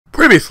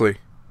Previously.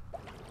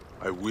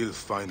 I will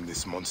find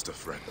this monster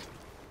friend.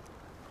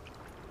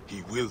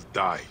 He will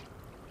die.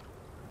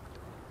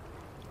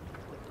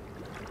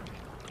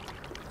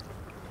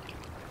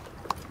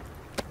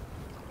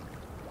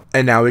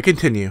 And now we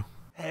continue.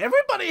 Hey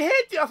everybody, hey,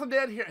 it's Awesome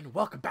Dan here, and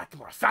welcome back to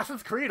more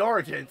Assassin's Creed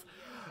Origins.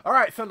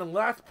 Alright, so in the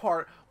last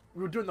part,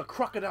 we were doing the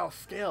Crocodile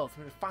scales.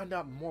 We're going to find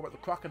out more about the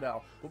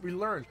Crocodile. What we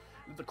learned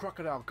is the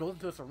Crocodile goes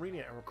into this arena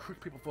and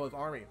recruits people for his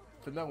army.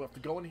 So now we have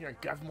to go in here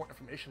and gather more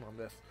information on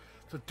this.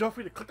 So don't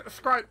forget to click that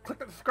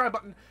subscribe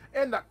button,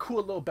 and that cool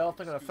little bell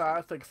thing on the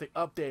side so you can stay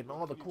updated on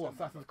all the cool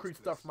Assassin's Creed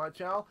stuff from my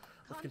channel.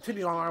 Let's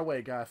continue on our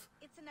way, guys.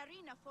 It's an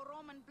arena for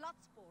Roman blood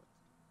sport.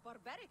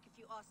 Barbaric, if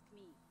you ask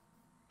me.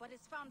 But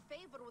it's found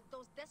favor with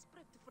those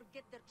desperate to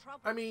forget their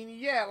trouble. I mean,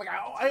 yeah, like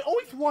I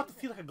always want to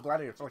see like a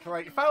gladiator. So,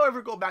 like if I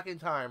ever go back in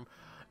time,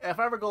 if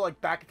I ever go like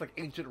back to like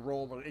ancient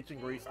Rome or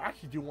ancient Greece, I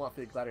actually do want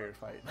to see a gladiator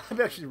fight.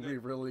 That'd actually be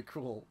really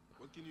cool.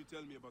 What can you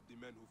tell me about the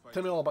men who fight?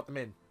 Tell me all about the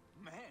men.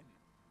 Men?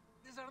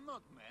 These are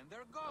not men,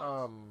 they're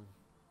gods.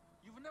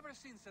 You've never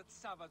seen such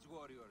savage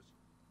warriors.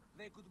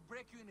 They could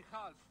break you in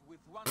half with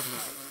one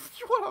strike.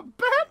 You want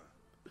to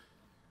bet?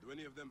 Do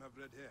any of them have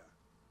red hair?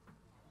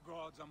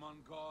 Gods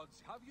among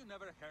gods. Have you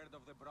never heard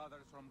of the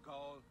brothers from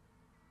Gaul?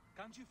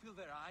 Can't you feel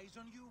their eyes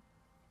on you?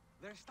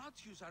 Their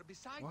statues are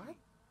beside me.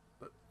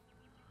 But,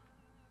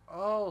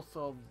 oh,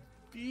 so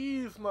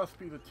these must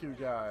be the two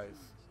guys.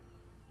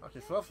 Okay,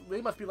 so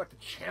they must be like the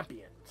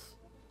champions.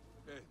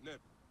 Hey,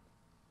 Neb.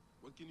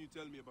 What can you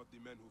tell me about the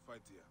men who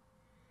fight here?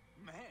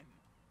 Men?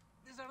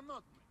 These are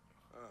not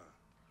men.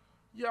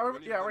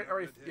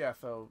 Yeah,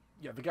 so,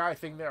 yeah, the guy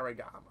thing there, I already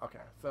got him.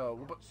 Okay, so,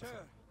 Sir,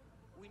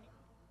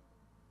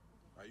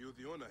 are you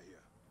the owner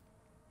here?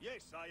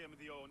 Yes, I am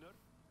the owner.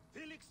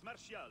 Felix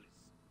Martialis.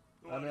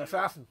 I'm an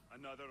assassin.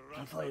 Another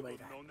Don't play rascal like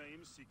with that. no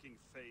name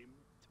seeking fame.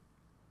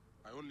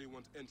 I only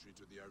want entry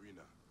to the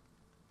arena.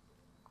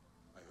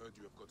 I heard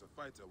you have got a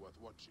fighter worth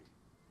watching.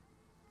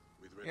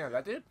 With red hair.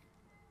 That dude?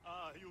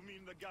 Ah, you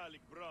mean the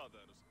Gallic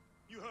brothers.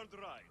 You heard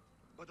right.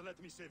 But let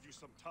me save you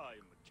some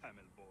time,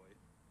 camel boy.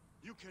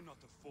 You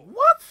cannot afford.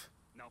 What?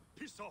 Now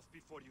piss off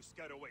before you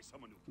scare away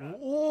someone who can.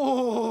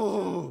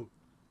 Ooh.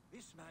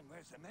 this man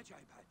wears a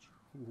Medjay badge.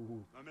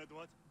 Ooh. Ahmed,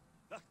 what?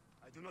 Ah,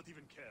 I do not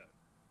even care.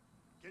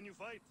 Can you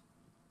fight?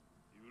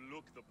 You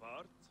look the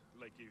part,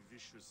 like a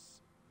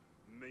vicious,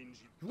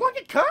 mangy... You want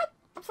to get cut?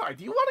 I'm sorry,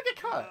 do you want to get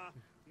cut?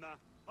 Nah.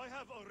 I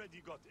have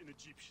already got an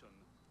Egyptian.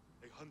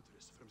 A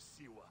huntress from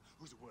Siwa,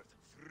 who's worth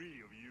 3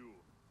 of you.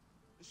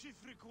 She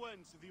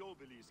frequents the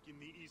obelisk in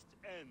the East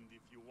End if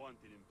you want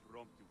an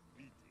impromptu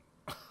beating.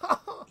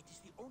 It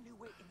is the only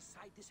way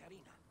inside this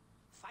arena.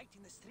 Fight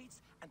in the streets,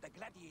 and the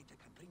gladiator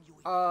can bring you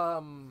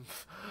in.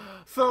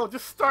 So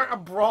just start a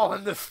brawl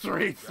in the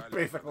streets,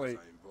 basically.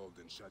 Are involved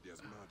in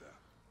Shadia's murder.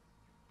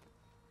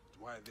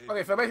 Why are they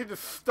Okay, so basically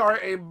just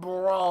start a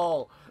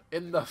brawl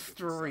in the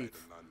streets.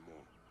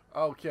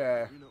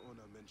 Okay. The arena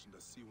owner mentioned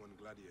a C1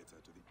 gladiator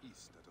to the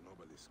east at an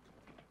obelisk.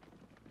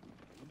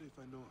 I wonder if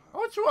I know her. How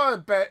much you want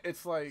to bet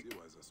it's like...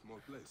 Siwa is a small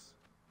place.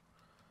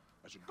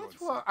 I should How go much and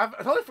see.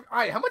 I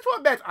totally how much you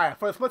want to bet?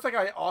 For a split second,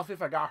 I honestly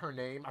forgot her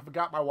name. I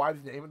forgot my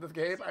wife's name in this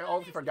game. I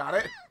honestly forgot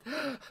it.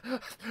 I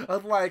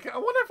was like, I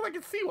wonder if I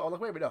can see one. I'm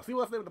like, wait a minute, no. See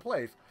what's the name of the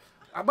place.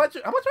 How much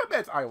I bet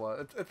it's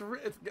Iowa?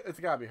 It's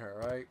gotta be her,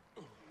 right?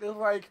 It's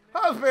like,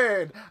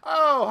 husband!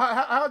 Oh,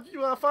 how'd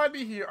you find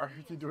me here? Are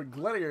you doing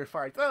gladiator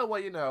fights? Oh, well,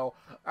 you know,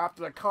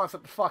 after the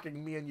constant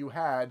fucking me and you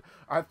had,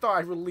 I thought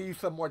I'd relieve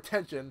some more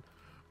tension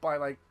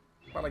by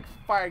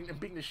fighting and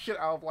beating the shit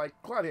out of, like,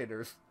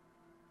 gladiators.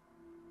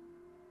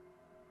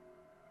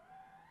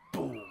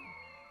 Boom.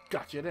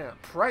 Got you there.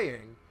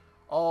 Praying?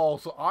 Oh,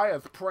 so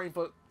Aya's praying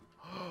for...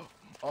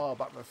 Oh,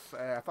 about to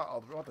say, I thought I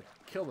was about to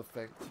kill this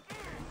thing.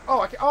 Oh,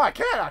 I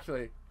can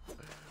actually!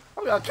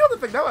 I'm gonna kill this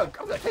thing now! I'm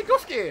gonna take your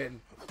skin!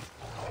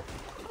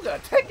 I'm gonna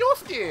take your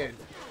skin!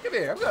 Come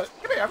here,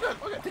 I'm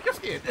gonna take your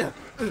skin!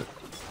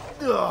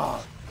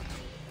 Ugh.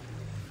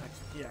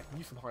 Yeah, I can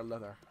use some hard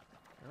leather.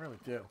 I really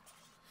do.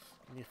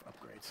 I need some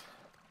upgrades.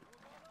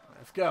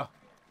 Let's go.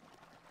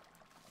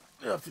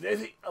 Up to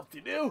Daisy, up to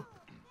you.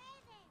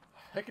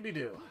 Heckity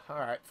do.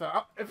 Alright, so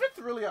if it's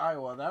really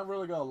Iowa, then I'm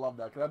really gonna love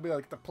that, because I'd be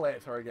like to play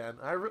as her again.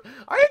 I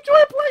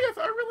enjoy playing as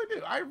her, I really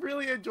do. I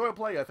really enjoy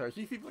playing as her.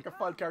 She seems like a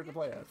fun character to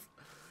play as.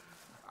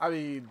 I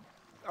mean,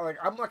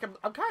 I'm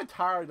kind of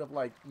tired of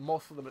like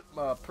most of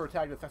the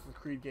protagonist Assassin's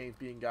Creed games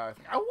being guys.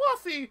 I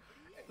want to see,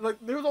 like,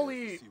 there's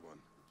only.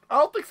 I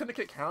don't think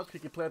Syndicate counts because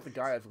you can play as the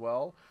guy as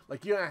well.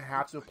 Like, you don't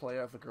have to play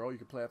as the girl; you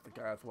can play as the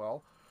guy as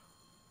well.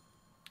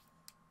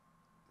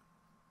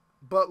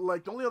 But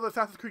like, the only other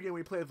Assassin's Creed game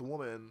we play as a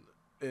woman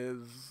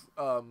is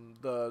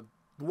the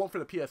one for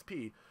the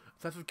PSP,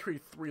 Assassin's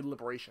Creed 3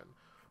 Liberation,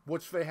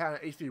 which they had an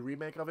HD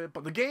remake of it,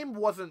 but the game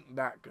wasn't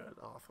that good,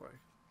 honestly.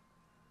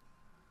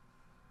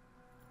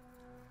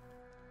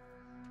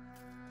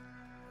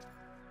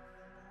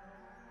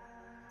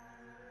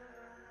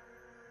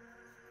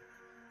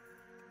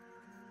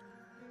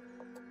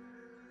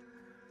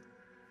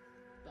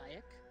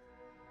 Bayek?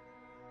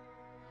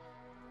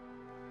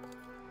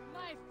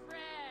 My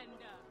friend!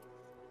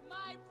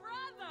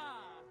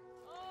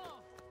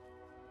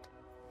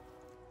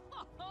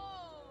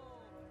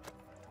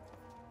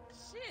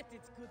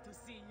 it's good to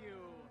see you.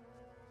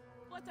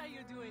 What are you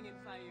doing in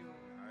Fayoum?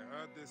 I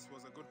heard this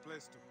was a good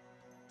place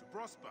to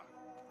prosper.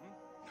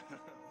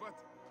 But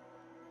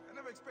I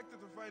never expected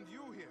to find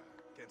you here,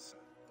 Kensa.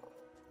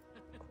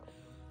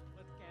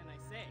 What can I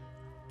say?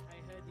 I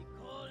heard the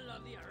call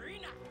of the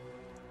arena.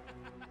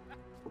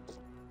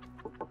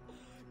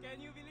 Can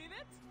you believe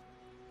it?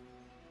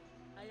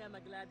 I am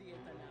a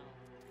gladiator now.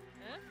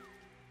 Huh?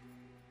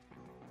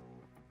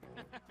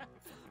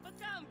 But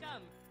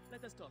come.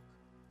 Let us talk.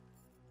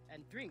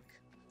 And drink.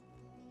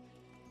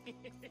 I'm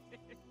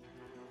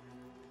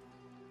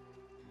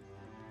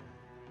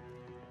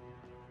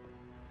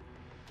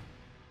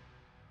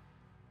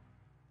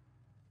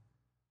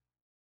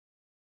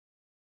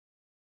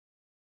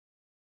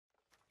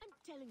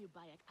telling you,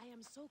 Bayek, I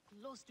am so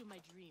close to my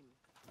dream.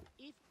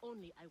 If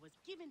only I was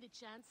given the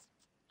chance,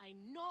 I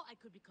know I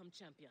could become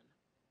champion.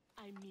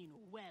 I mean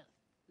wealth,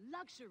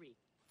 luxury,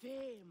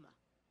 fame.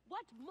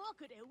 What more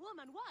could a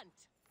woman want?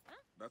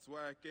 Huh? That's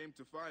why I came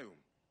to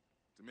Fayoum.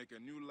 To make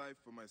a new life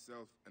for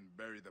myself and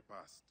bury the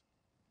past.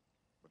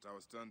 But I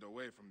was turned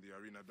away from the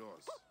arena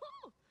doors.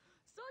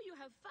 So you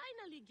have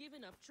finally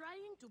given up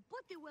trying to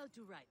put the world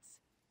to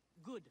rights.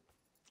 Good.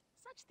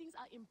 Such things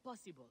are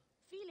impossible.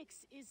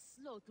 Felix is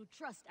slow to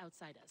trust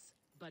outsiders.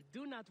 But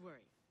do not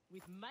worry.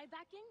 With my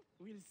backing,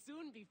 we'll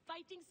soon be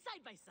fighting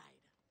side by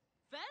side.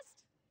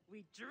 First,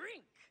 we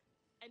drink.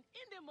 And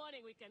in the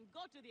morning, we can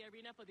go to the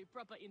arena for the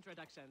proper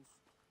introductions.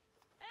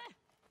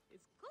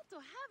 It's good to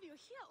have you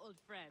here,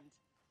 old friend.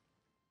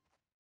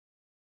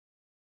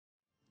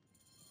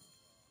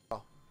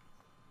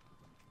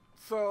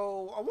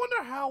 So, I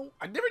wonder how...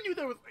 I never knew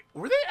there was...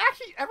 Were there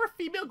actually ever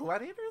female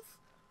gladiators?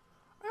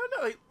 I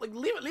don't know. Like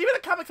leave it in the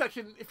comment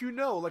section if you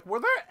know. Like, were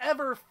there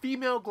ever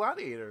female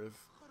gladiators?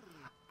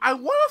 I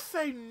want to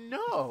say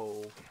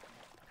no.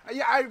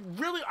 Yeah, I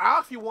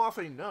honestly want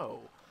to say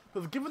no.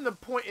 Because given the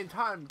point in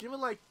time,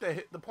 like,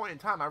 the point in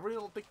time, I really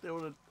don't think they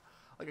would,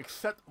 like,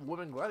 accept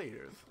women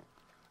gladiators.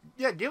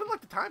 Yeah, given,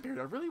 like, the time period,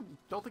 I really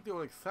don't think they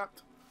would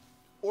accept...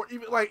 Or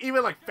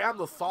even fathom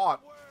the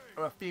thought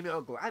of a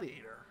female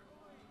gladiator.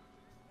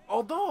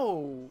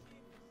 Although,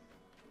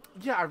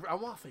 yeah, I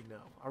want to say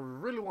no. I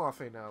really want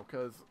to say no,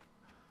 because,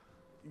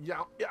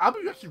 yeah, I'd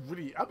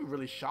be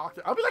really shocked.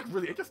 I'd be, like,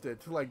 really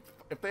interested to, like,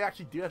 if they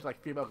actually do have, like,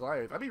 female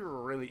gladiators. I'd be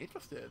really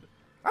interested.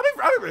 I'd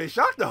be really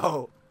shocked,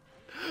 though.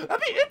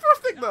 That'd be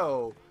interesting,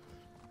 though.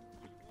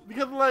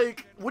 Because,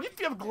 like, when you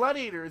think of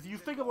gladiators, you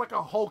think of, like,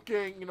 a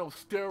hulking, you know,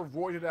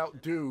 steroided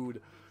out dude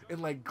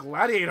in, like,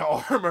 gladiator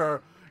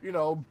armor, you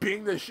know,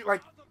 being the shit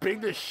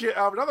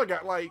out of another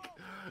guy, like,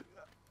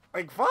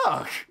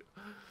 fuck.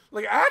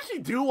 Like, I actually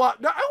do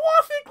want... No, I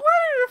want to see a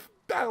gladiator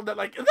battle that,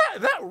 like... Is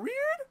that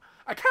weird?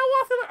 I kind of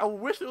want to see, like... I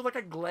wish it was, like,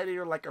 a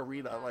gladiator, like,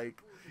 arena.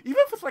 Like, even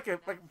if it's, like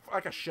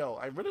a show.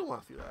 I really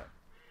want to see that.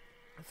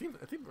 It seems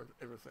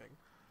interesting.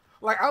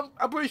 Like,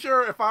 I'm pretty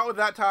sure if I was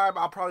that time,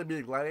 I'll probably be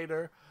a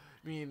gladiator.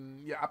 I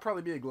mean, yeah, I'll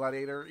probably be a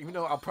gladiator. Even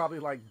though I'll probably,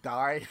 like,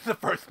 die in the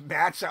first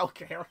match, I don't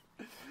care.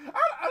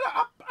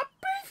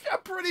 I'm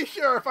pretty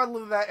sure if I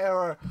live in that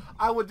era,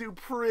 I would do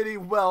pretty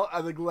well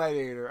as a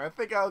gladiator. I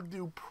think I would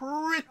do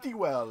pretty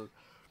well.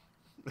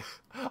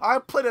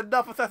 I've played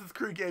enough Assassin's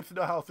Creed games to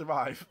know how to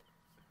survive.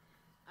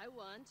 I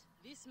want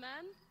this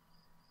man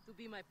to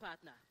be my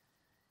partner.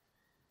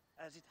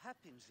 As it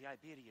happens, the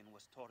Iberian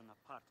was torn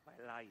apart by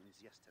lions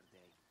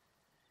yesterday.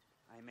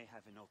 I may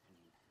have an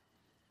opening.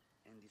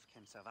 And if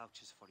Kensa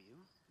vouches for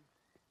you?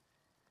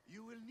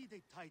 You will need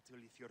a title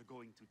if you're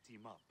going to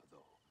team up,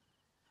 though.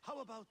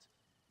 How about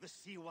the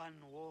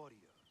C1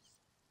 Warriors?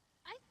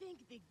 I think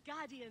the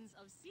Guardians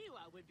of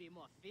Siwa would be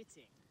more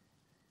fitting.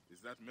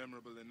 Is that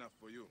memorable enough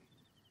for you?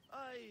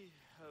 I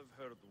have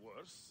heard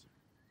worse.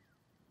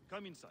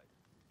 Come inside.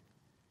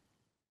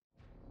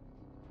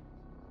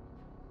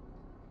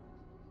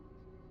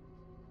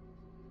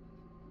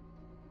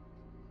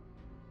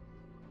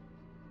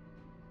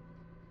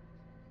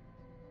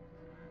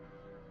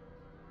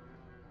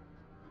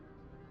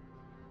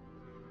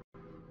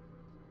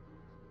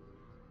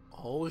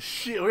 Oh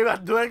shit, we're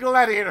about to do a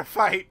gladiator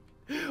fight.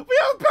 We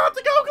are about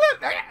to go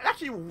gladiator.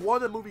 Actually, one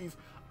of the movies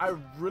I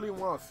really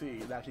want to see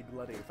is actually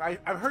Gladiators.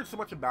 I've heard so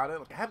much about it.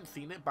 Like, I haven't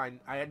seen it, but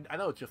I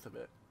know it's just a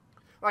bit.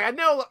 Like, I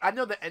know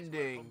the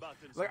ending.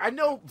 Like, I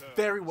know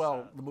very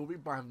well the movie,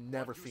 but I've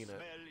never seen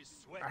it.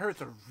 I heard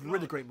it's a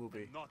really great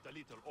movie.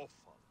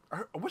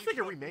 I wish they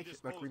could remake it,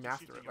 like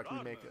remaster it, like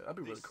remake it. That'd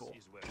be really cool.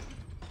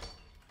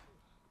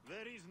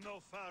 There is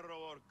no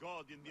pharaoh or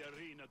god in the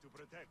arena to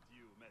protect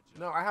you, Medjay.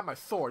 No, I have my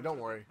sword. Don't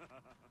worry.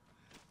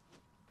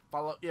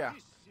 Follow, yeah.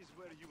 This is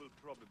where you will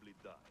probably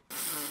die.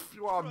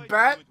 You want Try to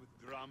bet? to do it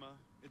with drama.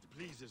 It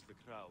pleases the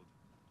crowd.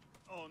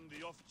 On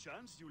the off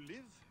chance you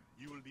live,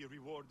 you will be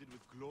rewarded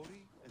with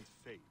glory and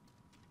fame,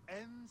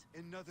 and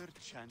another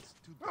chance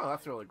to die. Oh,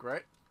 that's really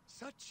great.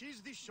 Such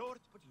is the short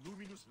but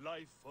luminous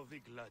life of a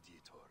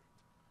gladiator.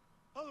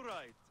 All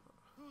right,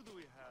 who do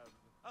we have?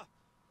 Ah,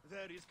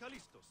 there is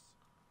Callistos.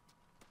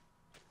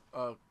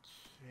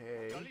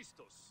 Okay.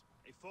 Callistos,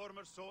 a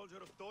former soldier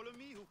of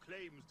Ptolemy who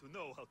claims to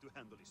know how to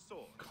handle his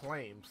sword.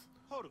 Claims.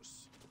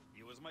 Horus,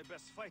 He was my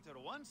best fighter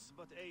once,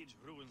 but age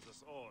ruins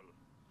us all.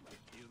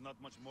 He's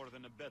not much more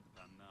than a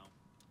bedpan now.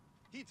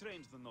 He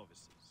trains the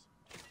novices.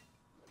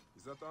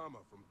 Is that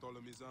armor from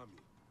Ptolemy's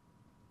army?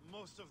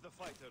 Most of the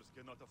fighters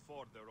cannot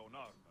afford their own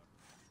armor.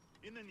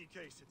 In any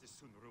case, it is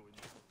soon ruined.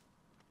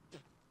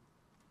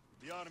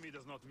 The army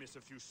does not miss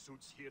a few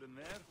suits here and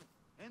there,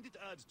 and it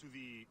adds to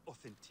the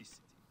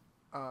authenticity.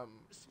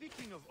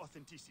 Speaking of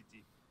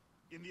authenticity,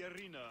 in the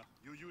arena,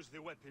 you use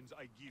the weapons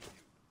I give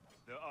you.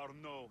 There are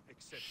no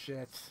exceptions.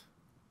 Shit.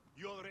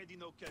 You already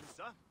know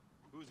Kensa,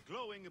 whose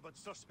glowing but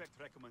suspect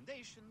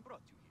recommendation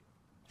brought you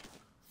here.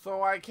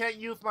 So I can't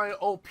use my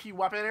OP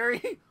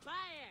weaponry?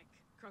 Bayek!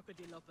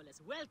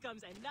 Crocodilopolis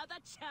welcomes another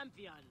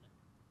champion.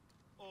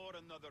 Or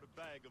another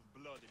bag of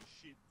blood and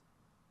shit.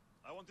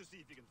 I want to see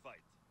if he can fight.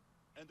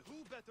 And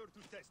who better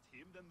to test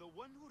him than the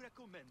one who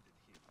recommended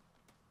him?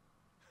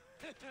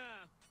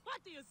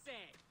 What do you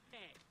say?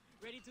 Hey,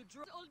 ready to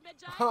draw old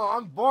Medjay? Oh,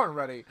 I'm born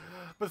ready.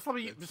 But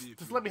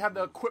just let me have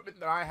the equipment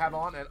that I have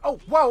on and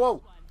whoa,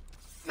 whoa.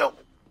 No.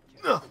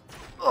 Not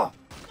bad,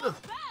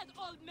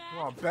 old man.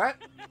 Oh, bet.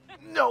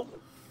 No.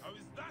 How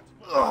is that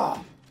for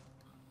Ugh.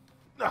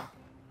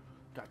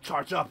 Gotta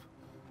charge up.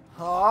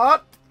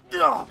 Hot.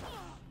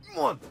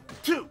 1,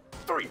 2,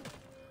 3.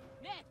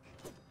 Nick,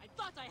 I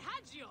thought I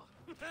had you.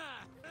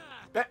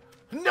 Bet.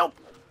 Nope.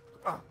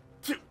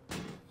 2.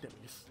 Damn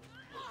it.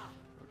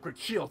 Quick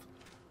shield.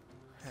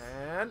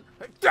 And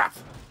that.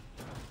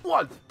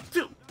 1,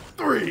 2,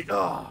 3. You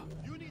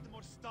need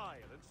more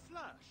style and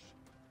flash.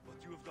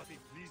 But you have got a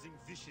pleasing,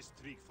 vicious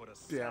streak for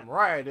us. Damn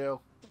right I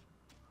do.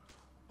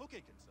 Okay,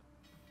 Kensa.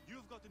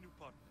 You've got a new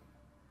partner.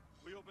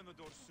 We open the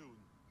door soon.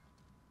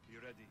 Be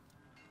ready.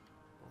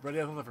 Ready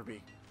as I'll ever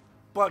be.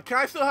 But can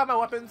I still have my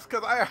weapons?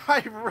 Because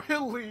I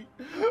really,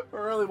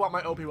 really want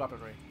my OP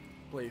weaponry.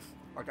 Please.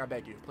 Like, I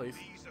beg you, please.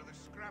 These are the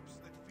scraps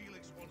that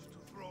Felix wants to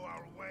throw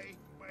our way.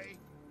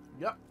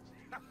 Yep.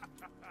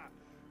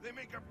 They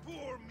make a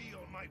poor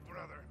meal, my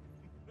brother.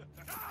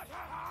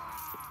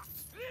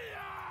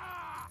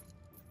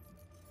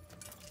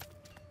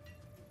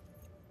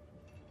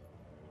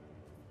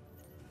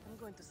 I'm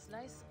going to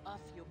slice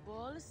off your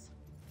balls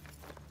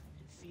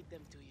and feed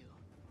them to you.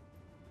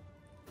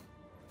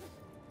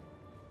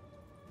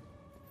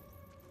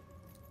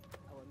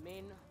 Our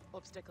main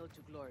obstacle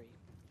to glory,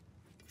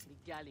 the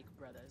Gallic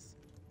brothers.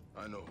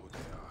 I know who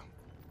they are.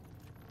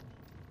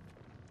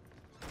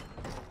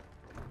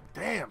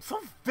 Damn, so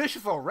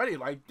vicious already.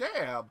 Like,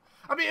 damn.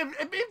 I mean,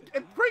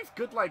 it brings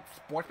good, like,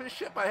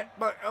 sportsmanship, but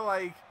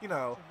like, you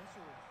know,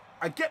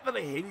 I get that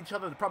they hate each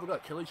other, they're probably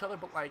gonna kill each other,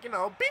 but, like, you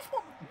know,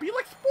 be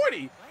like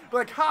sporty. Be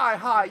like,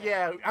 hi,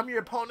 yeah, I'm your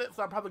opponent,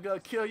 so I'm probably gonna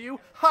kill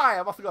you. Hi,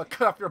 I'm also gonna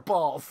cut off your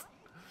balls.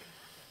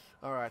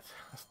 Alright,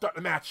 let's start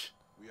the match.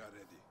 We are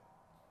ready.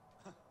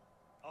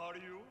 Are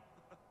you?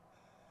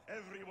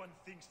 Everyone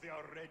thinks they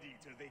are ready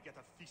till they get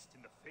a fist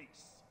in the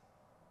face.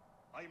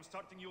 I am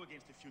starting you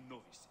against a few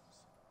novices.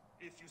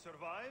 If you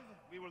survive,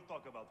 we will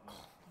talk about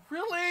more.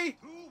 Really?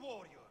 2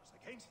 warriors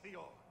against the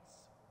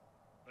odds.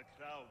 The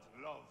crowds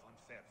love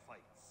unfair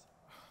fights.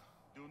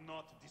 Do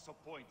not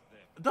disappoint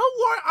them. Don't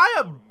worry, I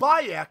am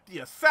Bayek, the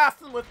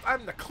assassin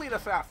I'm the clean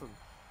assassin.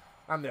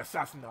 I'm the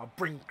assassin that'll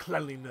bring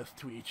cleanliness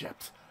to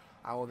Egypt.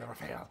 I will never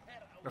fail.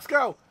 Let's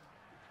go.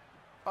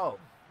 Oh,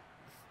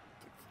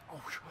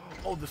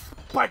 the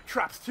spike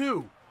traps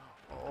too.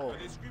 Oh. Are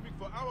they screaming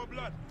for our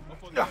blood or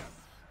for Yeah.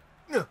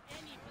 theirs?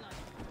 Any blood.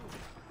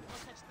 No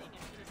such thing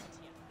as innocent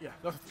here. Yeah,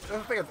 that's the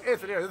thing that's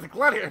instant here. This is a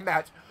gladiator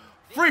match.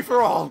 Free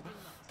for all.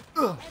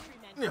 Every man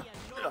here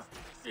knows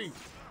this.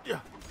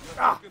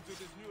 Welcome to this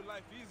new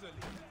life easily.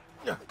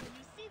 When you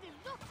see the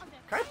look on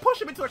their Can I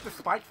push him into like the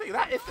spike thing? Is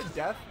that instant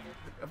death?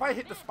 If I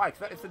hit the spikes,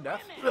 that instant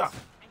death?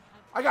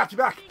 I got you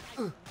back.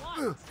 They are off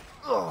to a good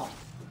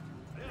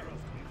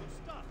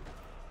start.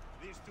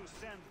 These 2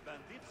 sand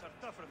bandits are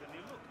tougher than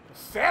they look.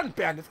 Sand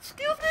bandits?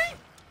 Excuse me?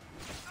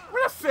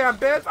 We're not sand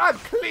bandits. I'm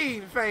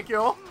clean, thank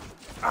you.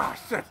 Ah,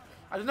 shit.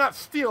 I did not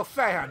steal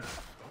sand.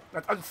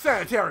 That's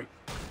unsanitary.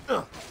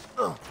 Keep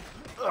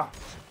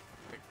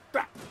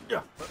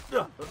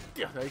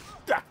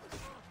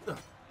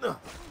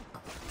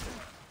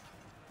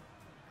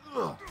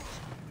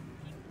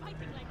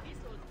fighting like this,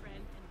 old friend,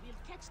 and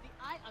we'll catch the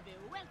eye of a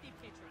wealthy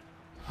patron.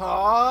 And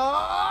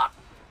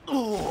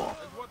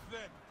what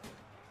then?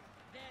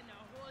 Then a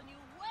whole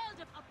new world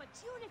of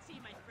opportunity,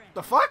 my friend.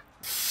 The fuck?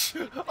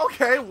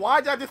 Okay,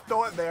 why did I just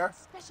throw it there?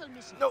 Special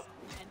missions. No.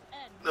 And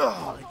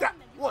earn Like that.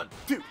 1,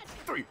 2,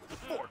 3,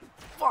 4,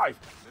 5.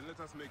 Then let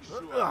us make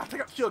sure.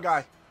 Take out the shield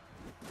guy.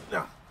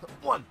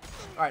 1.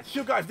 Alright,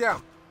 shield guy's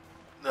down.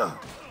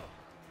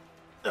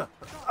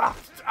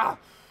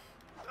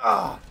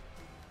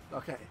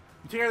 Okay.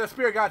 You take care of the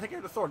spear guy, take care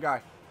of the sword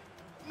guy.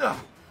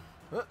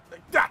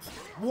 Like that.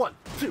 1,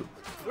 2,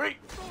 3.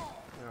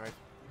 Alright.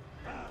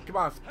 Come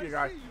on, spear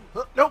guy.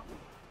 Nope.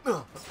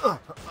 Got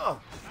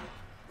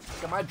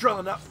my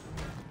adrenaline up.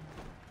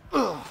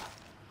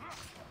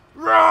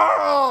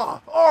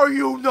 Are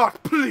you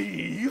not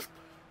pleased?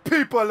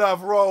 People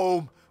of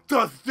Rome,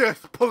 does this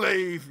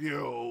please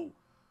you?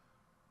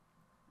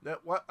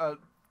 What?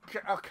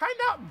 Kind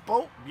of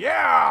boat.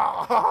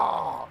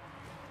 Yeah!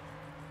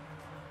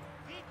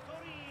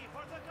 Victory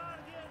for the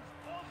Guardians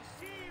of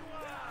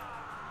Siwa!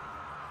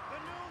 The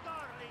new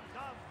darlings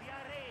of the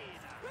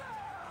arena!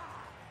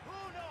 Who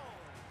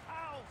knows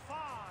how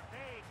far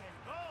they can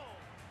go?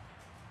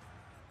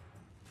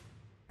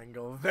 And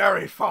go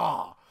very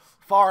far.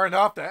 Far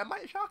enough that it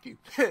might shock you.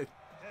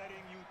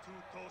 Pairing you two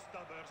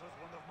toe-stubbers was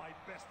one of my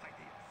best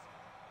ideas.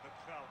 The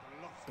crowd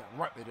loves it. Damn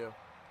right they do.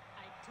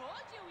 I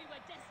told you we were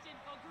destined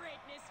for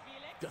greatness,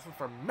 Felix. Destined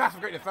for massive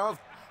greatness, fellas.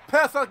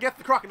 Pass out against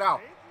the Crocodile.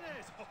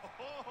 Greatness!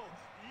 Oh,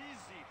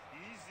 easy,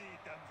 easy,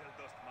 damsel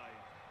dust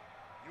mine.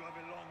 You have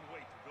a long way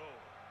to go.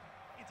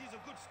 It is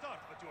a good start,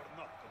 but you are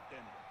not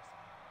contenders.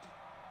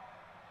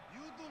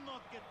 You do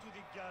not get to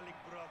the Gallic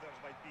brothers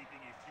by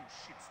beating a few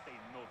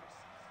shit-stained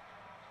novices.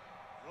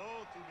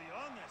 Though, to be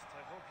honest,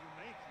 I hope you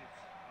make it.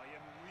 I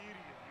am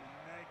weary of you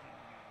nagging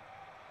me.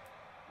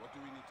 What do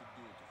we need to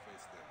do to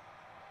face them?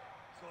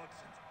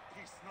 Gods and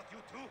peace, not you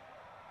too.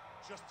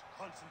 Just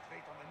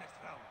concentrate on the next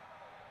round.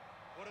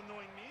 For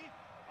annoying me,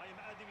 I am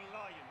adding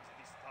lions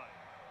this time.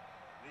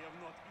 They have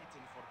not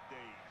eaten for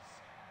days.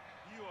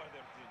 You are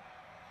their dinner.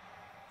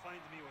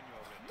 Find me when you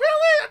are ready.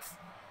 Really?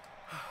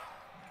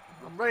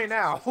 I'm ready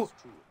now. This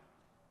is true.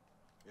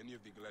 Any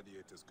of the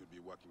gladiators could be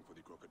working for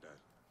the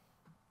Crocodile.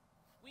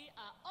 We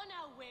are on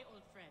our way,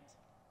 old friend.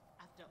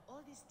 After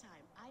all this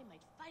time, I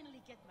might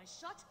finally get my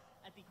shot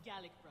at the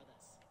Gallic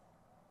brothers.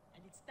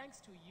 And it's thanks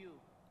to you.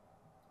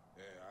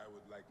 I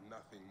would like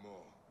nothing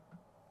more.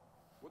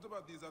 What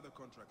about these other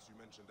contracts you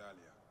mentioned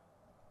earlier?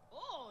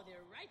 Oh, the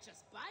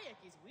righteous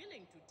Bayek is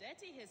willing to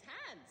dirty his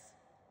hands.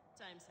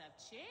 Times have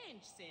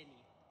changed, Seni.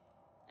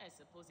 I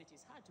suppose it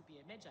is hard to be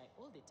a Medjay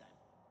all the time.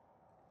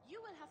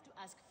 You will have to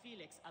ask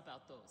Felix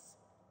about those.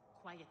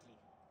 Quietly.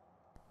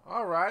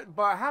 Alright,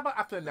 but how about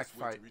after the next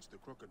way fight? to reach the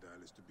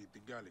Crocodile is to beat the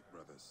Gallic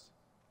brothers.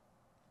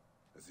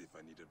 As if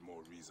I needed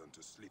more reason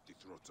to slit the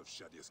throats of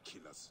Shadia's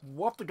killers.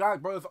 What if the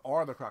Gallic brothers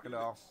are the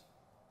Crocodile? Felix,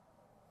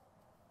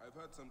 I've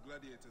heard some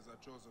gladiators are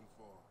chosen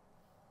for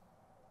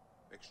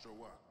extra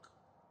work.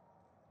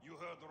 You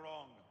heard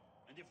wrong.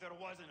 And if there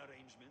was an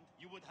arrangement,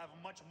 you would have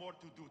much more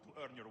to do to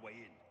earn your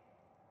way in.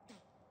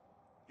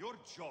 Your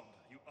job,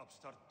 you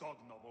upstart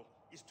dog noble,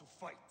 is to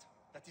fight.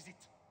 That is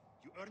it.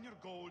 You earn your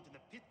gold in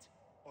the pit,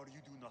 or you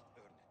do not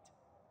earn it.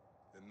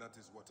 Then that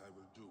is what I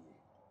will do.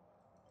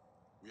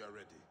 We are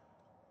ready.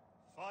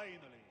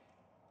 Finally.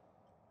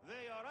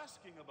 They are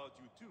asking about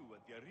you too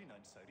at the arena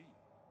in Sarin.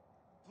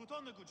 Put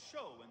on a good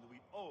show and we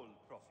all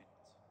profit.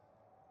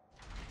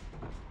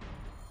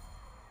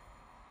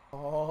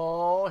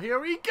 Oh, here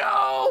we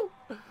go!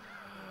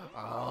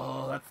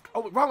 Oh, let's...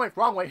 Oh, wrong way,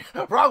 wrong way,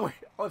 wrong way!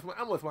 I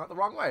almost went the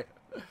wrong way.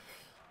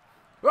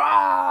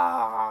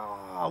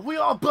 Ah! We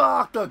are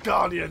back, the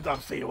Guardians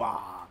of Siwa!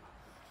 How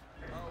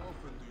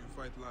often do you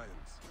fight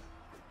lions?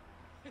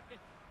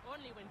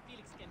 Only when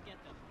Felix can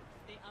get them.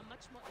 They are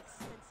much more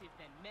expensive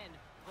than men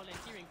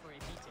volunteering for a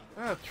beating.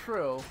 That's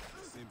true.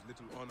 There seems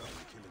little honor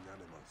in killing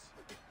animals.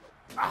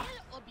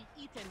 Kill or be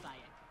eaten by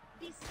it.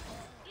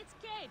 Besides, it's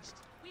caged.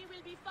 We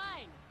will be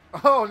fine.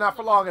 Oh, not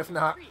for long, it's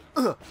not.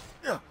 Oh!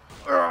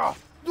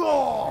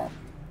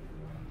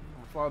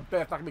 I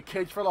bet it's not gonna be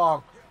caged for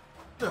long.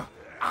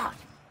 Ah,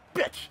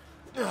 bitch!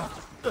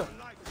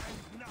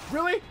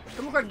 Really? It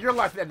looks like your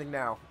life's ending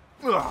now.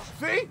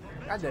 See?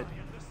 Ended.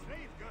 And the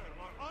slave girl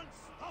are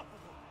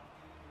unstoppable.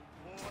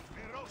 More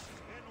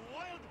ferocious than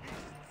wild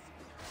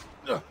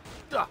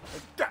beasts.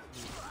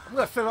 I'm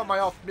gonna set up my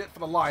ultimate for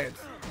the lions.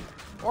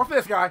 Or for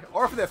this guy.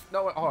 Or for this.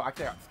 No, oh, I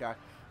can't this guy.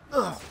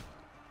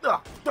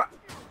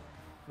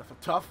 That's so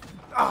tough.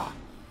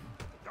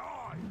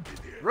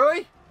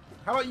 Really?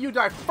 How about you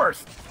die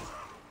first? I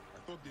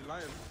thought the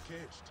lions were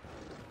caged.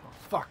 Oh,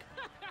 fuck.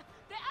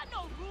 There are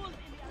no rules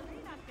in the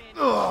arena, Finn.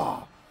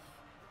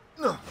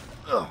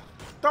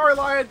 Sorry,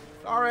 lion.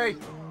 Sorry.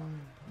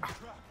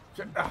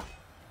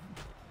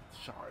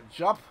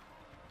 Charge up.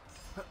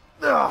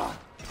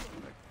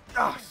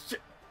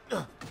 Shit.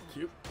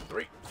 2,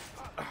 3.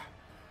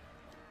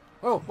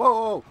 Whoa,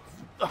 whoa,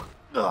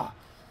 whoa.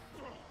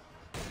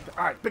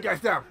 Alright, big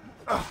guy's down.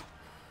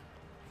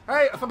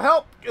 Hey, some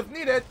help is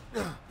needed.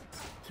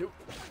 2,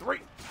 3,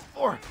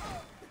 4.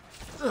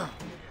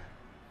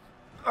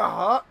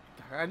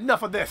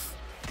 Enough of this.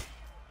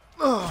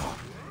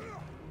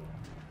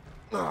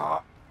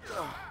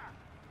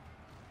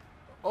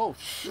 Oh,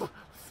 shoot.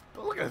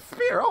 Look at the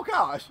spear. Oh,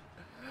 gosh.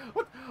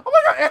 What? Oh,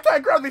 my God.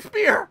 Anti-gravity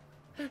spear.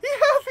 He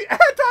has the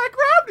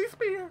anti-gravity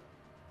spear.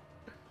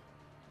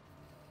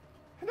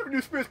 I never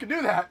knew spears could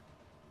do that.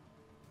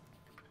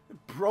 It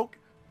broke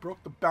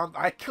the bound.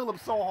 I killed him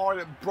so hard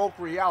it broke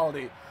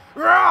reality.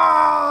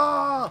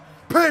 Rah!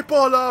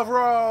 People of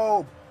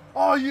Rome,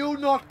 are you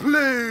not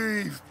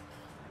pleased?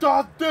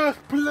 Does this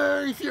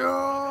please you?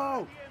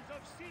 Guardians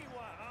of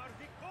Siwa are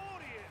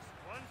victorious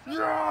once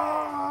Yeah!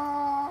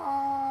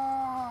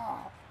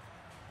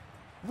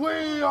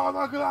 We are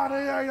the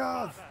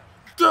gladiators.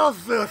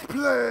 Does this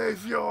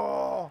please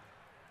you?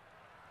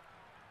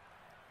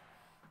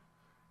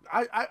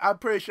 I'm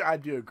pretty sure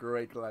I'd do a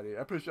great gladiator.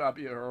 I'm pretty sure I'd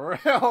be a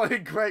really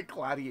great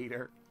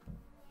gladiator.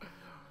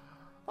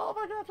 Oh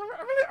my gosh, I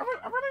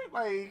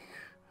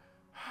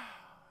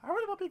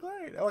really want to be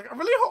gladiator. Like, I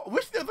really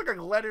wish there was like a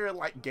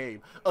gladiator-like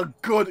game. A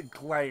good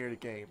gladiator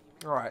game.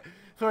 Alright,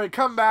 so when we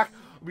come back,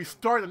 we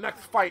start the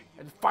next fight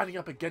and fighting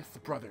up against the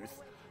brothers.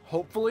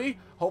 Hopefully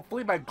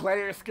my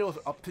gladiator skills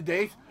are up to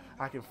date.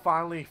 I can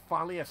finally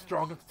get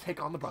strong enough to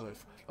take on the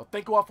brothers. So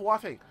thank you all for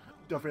watching.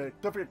 Don't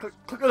forget to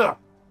click on.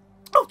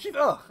 Oh jeez,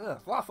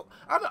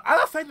 I'm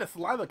not saying the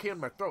saliva came in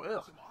my throat.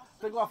 Ugh.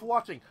 Thank you all for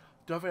watching.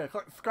 Don't forget to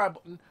click the subscribe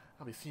button.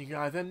 I'll be seeing you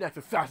guys in the next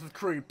Assassin's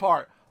Creed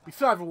part.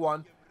 Besides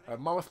everyone, a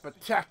more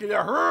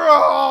spectacular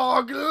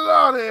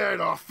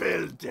gladiator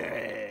field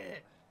day.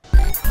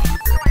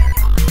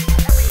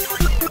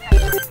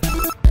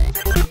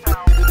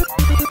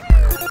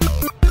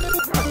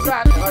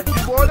 Back like you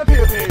want to be.